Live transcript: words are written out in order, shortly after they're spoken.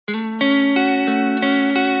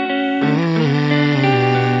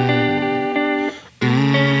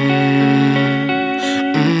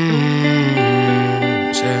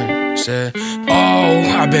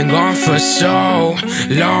been gone for so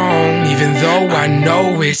long, even though I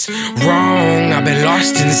know it's wrong. I've been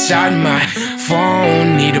lost inside my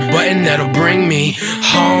phone. Need a button that'll bring me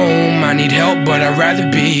home. I need help, but I'd rather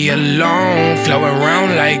be alone. Float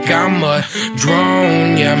around like I'm a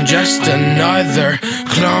drone. Yeah, I'm just another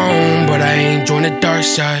clone, but I ain't joined the dark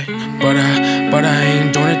side. But I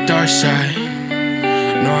ain't joined the dark side.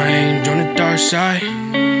 No, I ain't joined the dark side.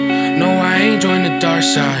 No, I ain't joined the dark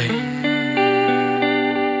side.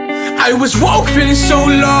 I was woke, feeling so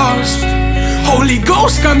lost. Holy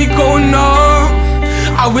Ghost got me going up.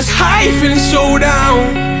 I was high, feeling so down.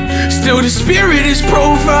 Still the spirit is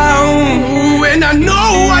profound. And I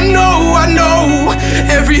know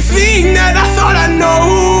everything that I thought I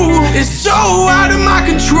know is so out of my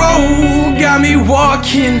control. Got me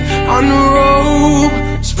walking on the road,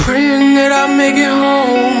 just praying that I'll make it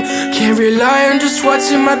home. Can't rely on just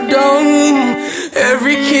what's in my dome.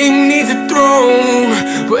 Every king needs a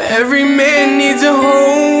throne, but every man needs a